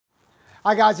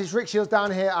Hi guys, it's Rick Shiels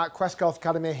down here at Quest Golf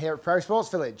Academy here at Prairie Sports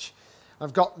Village.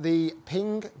 I've got the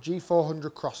Ping G400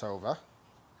 crossover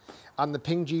and the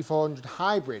Ping G400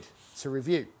 hybrid to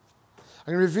review.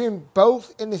 I'm going to review them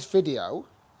both in this video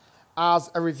as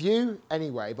a review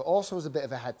anyway, but also as a bit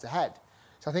of a head-to-head.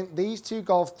 So I think these two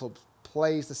golf clubs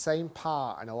plays the same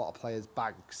part in a lot of players'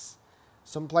 bags.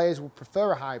 Some players will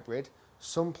prefer a hybrid,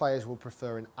 some players will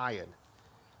prefer an iron.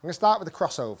 I'm going to start with the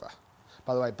crossover.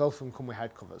 By the way, both of them come with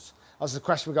head covers. That was the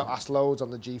question we got asked loads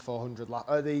on the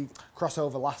G400, the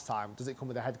crossover last time. Does it come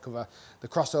with a head cover? The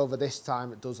crossover this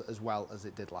time, it does as well as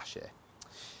it did last year.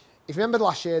 If you remember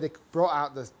last year, they brought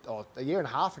out, or a year and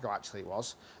a half ago actually it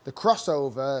was, the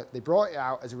crossover, they brought it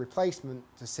out as a replacement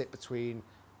to sit between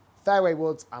fairway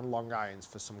woods and long irons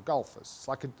for some golfers. It's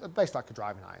like basically like a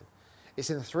driving iron.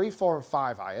 It's in a 3, 4 and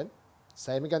 5 iron,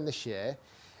 same again this year.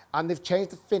 And they've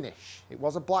changed the finish. It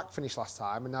was a black finish last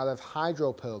time, and now they've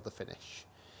hydro-pearled the finish.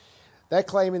 They're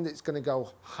claiming that it's going to go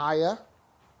higher.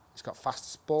 It's got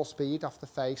faster ball speed off the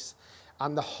face,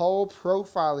 and the whole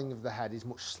profiling of the head is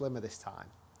much slimmer this time.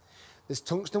 There's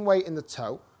tungsten weight in the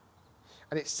toe,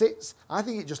 and it sits, I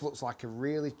think it just looks like a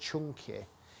really chunky,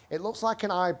 it looks like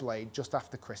an eye blade just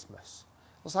after Christmas.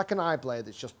 It looks like an eye blade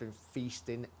that's just been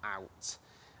feasting out.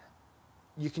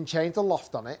 You can change the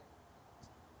loft on it,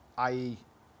 i.e.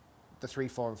 the 3,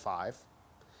 4 and 5,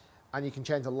 and you can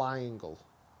change the lie angle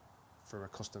from a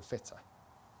custom fitter.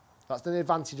 That's the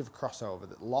advantage of a crossover,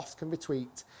 that the loft can be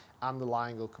tweaked and the lie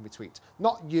angle can be tweaked.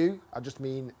 Not you, I just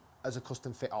mean as a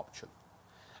custom fit option.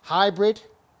 Hybrid,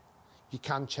 you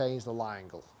can change the lie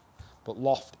angle, but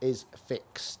loft is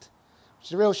fixed, which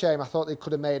is a real shame. I thought they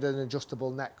could have made an adjustable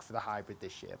neck for the hybrid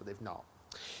this year, but they've not.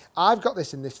 I've got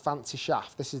this in this fancy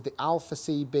shaft. This is the Alta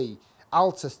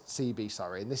CB,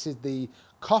 sorry, and this is the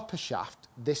copper shaft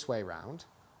this way round.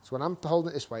 So when I'm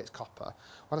holding it this way, it's copper.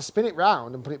 When I spin it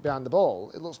round and put it behind the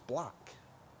ball, it looks black.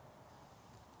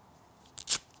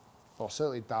 Or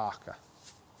certainly darker.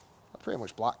 Pretty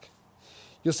much black.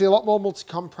 You'll see a lot more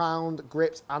multi-compound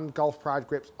grips and Golf Pride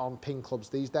grips on Ping clubs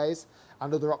these days,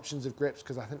 and other options of grips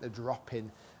because I think they're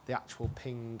dropping the actual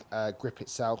Ping grip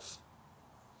itself.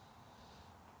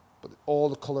 But all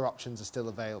the colour options are still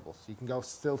available. So you can go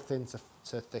still thin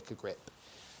to thicker grip.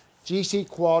 GC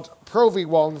Quad, Pro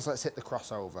V1s, let's hit the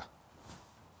crossover.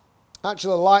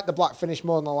 Actually, I like the black finish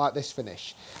more than I like this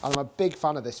finish. And I'm a big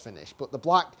fan of this finish. But the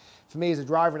black, for me, as a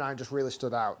driving iron, just really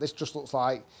stood out. This just looks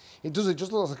like, it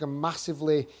just looks like a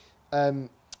massively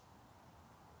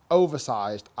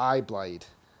oversized eye blade.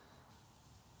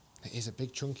 It is a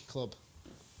big chunky club.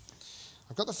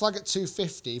 I've got the flag at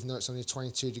 250, even though it's only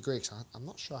 22 degrees. So I'm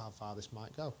not sure how far this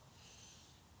might go.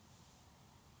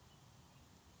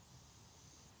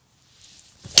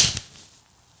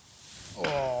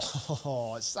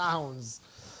 Oh, it sounds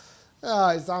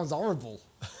horrible.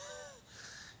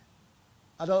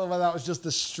 I don't know whether that was just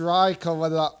a strike or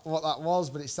whether what that was,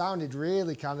 but it sounded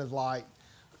really kind of like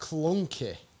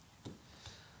clunky.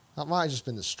 That might have just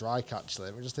been the strike, actually.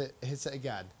 Let me just hit it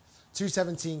again.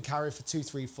 217 carry for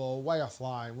 234, way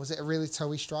offline. Was it a really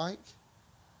toey strike?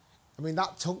 I mean,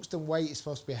 that tungsten weight is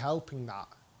supposed to be helping that.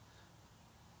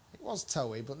 It was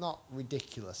toey, but not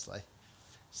ridiculously.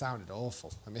 Sounded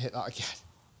awful. Let me hit that again.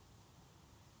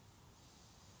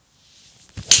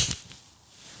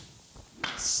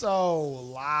 So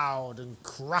loud and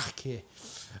cracky.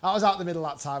 I was out the middle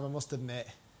that time, I must admit.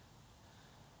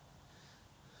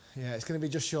 Yeah, it's going to be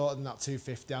just shorter than that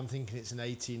 250. I'm thinking it's an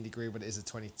 18 degree, but it is a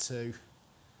 22.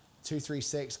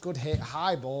 236, good hit,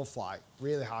 high ball flight,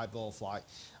 really high ball flight.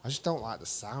 I just don't like the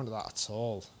sound of that at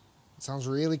all. It sounds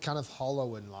really kind of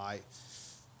hollow and like,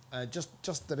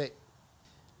 just a bit,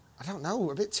 I don't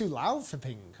know, a bit too loud for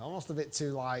Ping. Almost a bit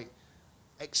too like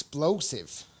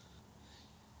explosive.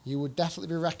 You would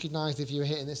definitely be recognised if you were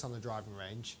hitting this on the driving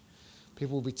range.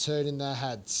 People will be turning their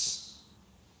heads.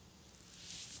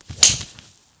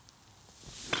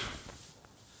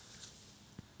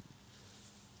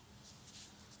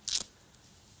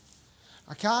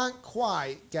 I can't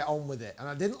quite get on with it, and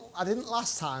I didn't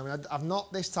last time, and I've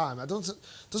not this time. It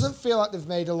doesn't feel like they've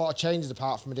made a lot of changes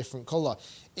apart from a different colour.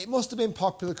 It must have been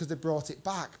popular because they brought it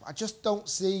back. I just don't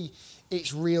see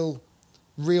its real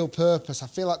purpose. I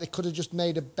feel like they could have just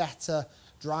made a better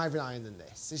driving iron than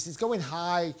this. This is going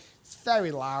high. It's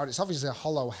very loud. It's obviously a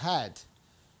hollow head.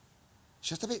 It's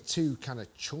just a bit too kind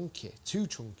of chunky, too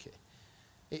chunky.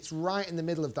 It's right in the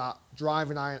middle of that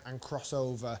driving iron and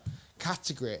crossover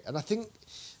category. And I think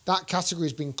that category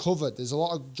has been covered. There's a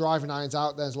lot of driving irons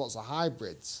out there. There's lots of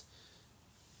hybrids.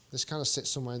 This kind of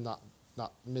sits somewhere in that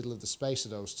middle of the space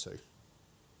of those two.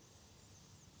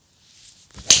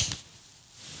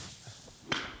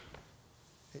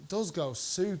 does go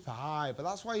super high, but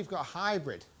that's why you've got a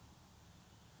hybrid.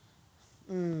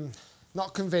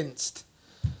 Not convinced.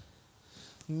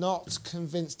 Not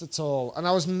convinced at all. And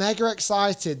I was mega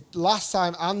excited last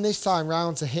time and this time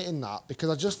round to hitting that, because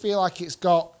I just feel like it's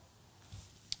got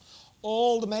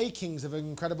all the makings of an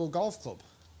incredible golf club.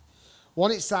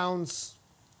 One, it sounds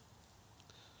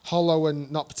hollow and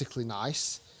not particularly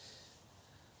nice.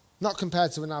 Not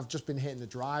compared to when I've just been hitting the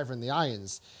driver and the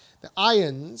irons. The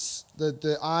irons, the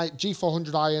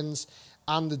G400 irons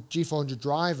and the G400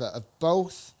 driver have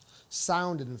both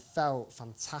sounded and felt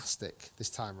fantastic this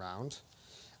time round.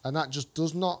 And that just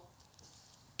does not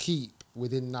keep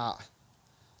within that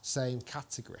same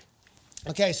category.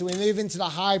 Okay, so we move into the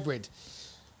hybrid.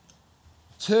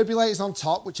 Turbulators on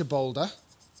top, which are bolder.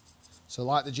 So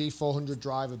like the G400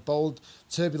 driver, bold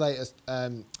turbulators,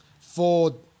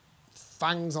 4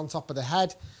 fangs on top of the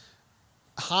head.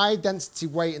 High density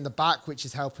weight in the back, which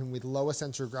is helping with lower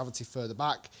centre of gravity further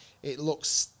back. It looks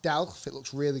stealth, it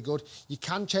looks really good. You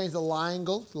can change the lie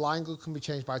angle. The lie angle can be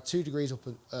changed by 2 degrees up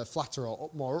and flatter or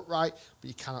up more upright, but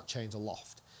you cannot change the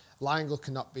loft. Lie angle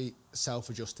cannot be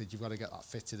self-adjusted. You've got to get that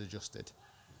fitted, adjusted.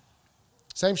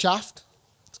 Same shaft.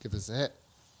 Let's give this a hit.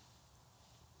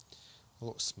 It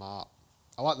looks smart.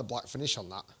 I like the black finish on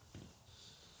that.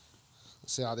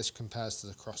 Let's see how this compares to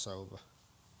the crossover.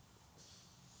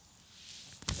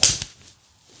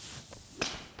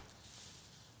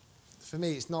 For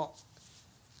me,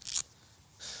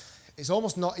 it's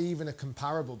almost not even a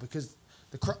comparable, because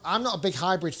I'm not a big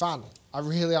hybrid fan. I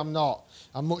really am not.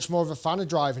 I'm much more of a fan of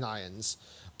driving irons.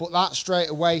 But that straight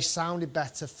away sounded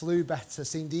better, flew better,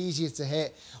 seemed easier to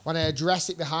hit. When I address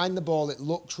it behind the ball, it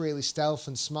looked really stealth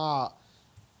and smart.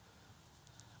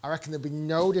 I reckon there'd be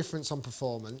no difference on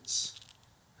performance.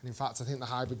 And in fact, I think the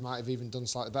hybrid might have even done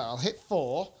slightly better. I'll hit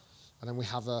 4, and then we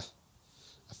have a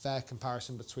fair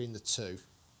comparison between the two.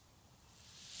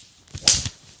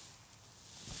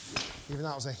 Even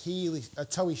that was a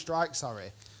toey strike,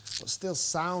 sorry, but still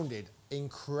sounded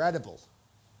incredible.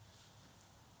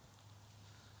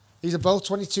 These are both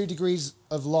 22 degrees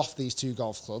of loft, these two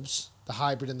golf clubs, the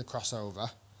hybrid and the crossover.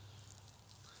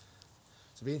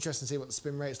 So it'll be interesting to see what the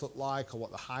spin rates look like, or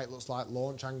what the height looks like,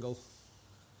 launch angle.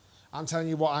 I'm telling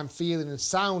you what I'm feeling and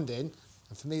sounding,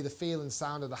 and for me the feel and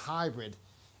sound of the hybrid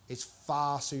is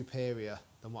far superior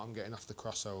than what I'm getting off the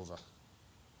crossover.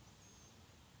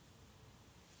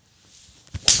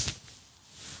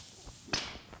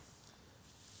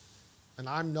 And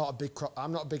I'm not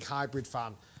a big hybrid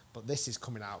fan, but this is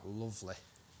coming out lovely.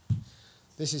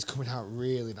 This is coming out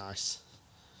really nice.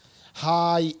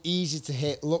 High, easy to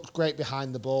hit, looks great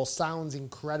behind the ball, sounds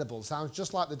incredible, sounds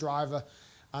just like the driver,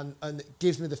 and it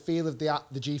gives me the feel of the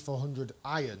G400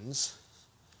 irons.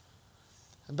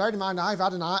 And bear in mind, I've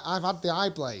had the eye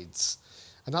blades,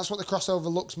 and that's what the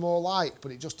crossover looks more like,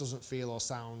 but it just doesn't feel or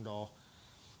sound or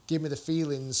give me the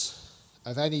feelings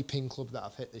of any pin club that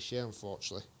I've hit this year,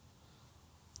 unfortunately.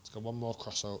 Let's go one more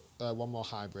crossover, one more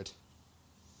hybrid.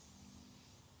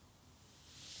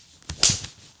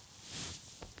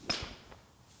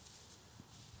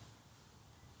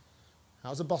 That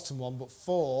was a bottom one, but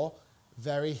 4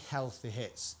 very healthy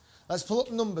hits. Let's pull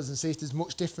up numbers and see if there's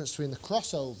much difference between the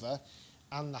crossover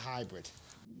and the hybrid.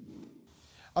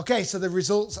 Okay, so the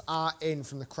results are in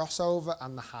from the crossover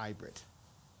and the hybrid.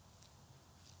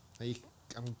 Now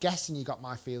I'm guessing you got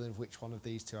my feeling of which one of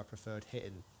these two I preferred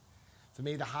hitting. For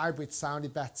me, the hybrid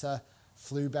sounded better,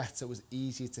 flew better, was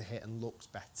easier to hit and looks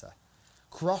better.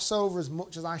 Crossover, as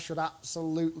much as I should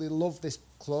absolutely love this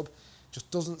club,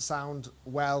 just doesn't sound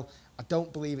well. I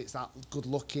don't believe it's that good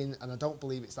looking, and I don't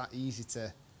believe it's that easy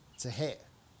to hit.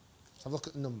 So have a look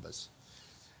at the numbers.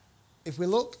 If we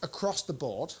look across the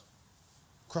board,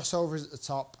 crossover is at the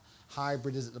top,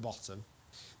 hybrid is at the bottom.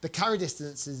 The carry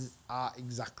distances are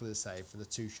exactly the same for the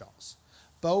two shots.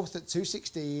 Both at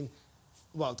 216,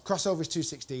 well, the crossover is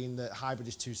 216, the hybrid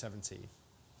is 217.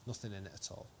 Nothing in it at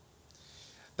all.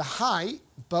 The height,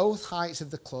 both heights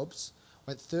of the clubs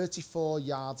went 34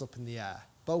 yards up in the air.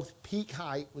 Both peak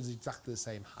height was exactly the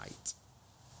same height.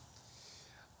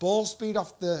 Ball speed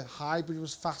off the hybrid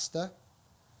was faster,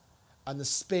 and the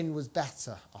spin was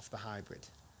better off the hybrid.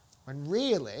 When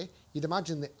really, you'd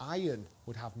imagine the iron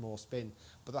would have more spin,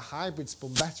 but the hybrid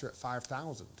spun better at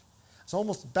 5,000. It's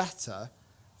almost better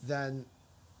than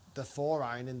the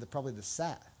 4-iron in probably the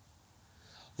set.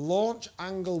 Launch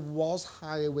angle was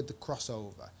higher with the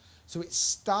crossover. So it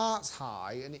starts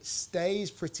high and it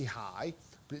stays pretty high,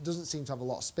 but it doesn't seem to have a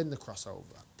lot of spin, the crossover.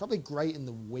 Probably great in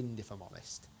the wind, if I'm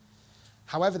honest.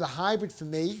 However, the hybrid for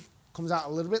me comes out a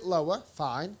little bit lower,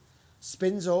 fine,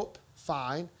 spins up,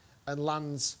 fine, and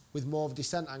lands with more of a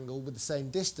descent angle with the same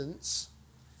distance,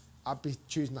 I'd be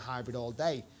choosing the hybrid all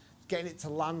day. Getting it to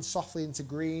land softly into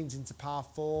greens, into par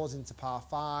 4s, into par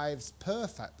 5s,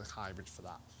 perfect, the hybrid for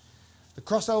that. The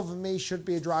crossover for me should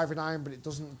be a driving iron, but it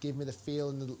doesn't give me the feel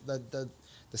and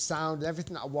the sound and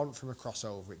everything that I want from a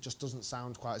crossover. It just doesn't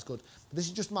sound quite as good. But this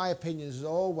is just my opinion. As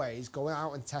always, go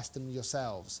out and test them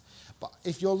yourselves. But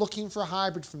if you're looking for a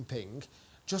hybrid from Ping,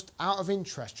 just out of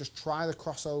interest, just try the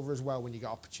crossover as well when you get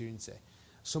opportunity.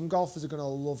 Some golfers are going to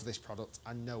love this product.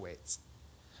 I know it.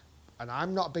 And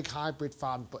I'm not a big hybrid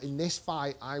fan, but in this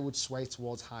fight, I would sway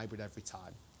towards hybrid every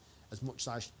time. As much as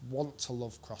I want to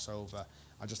love crossover,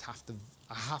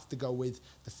 I have to go with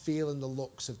the feel and the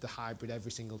looks of the hybrid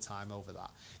every single time over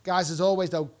that. Guys, as always,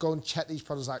 though, go and check these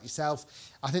products out yourself.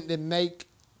 I think they make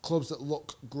clubs that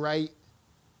look great.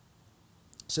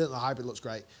 Certainly the hybrid looks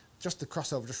great. Just the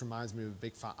crossover just reminds me of a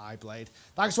big fat eye blade.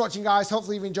 Thanks for watching, guys.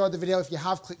 Hopefully you've enjoyed the video. If you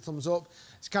have, click thumbs up.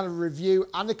 It's kind of a review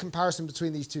and a comparison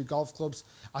between these two golf clubs.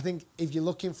 I think if you're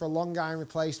looking for a long iron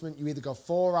replacement, you either go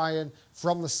 4 iron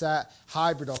from the set,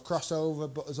 hybrid or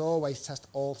crossover, but as always, test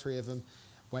all 3 of them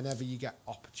whenever you get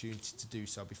opportunity to do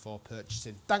so before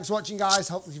purchasing. Thanks for watching, guys.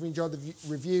 Hopefully you've enjoyed the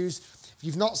reviews. If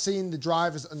you've not seen the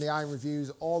drivers and the iron reviews,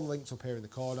 all the links up here in the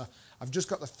corner. I've just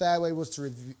got the fairway woods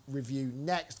to review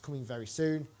next, coming very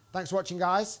soon. Thanks for watching,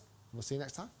 guys. We'll see you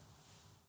next time.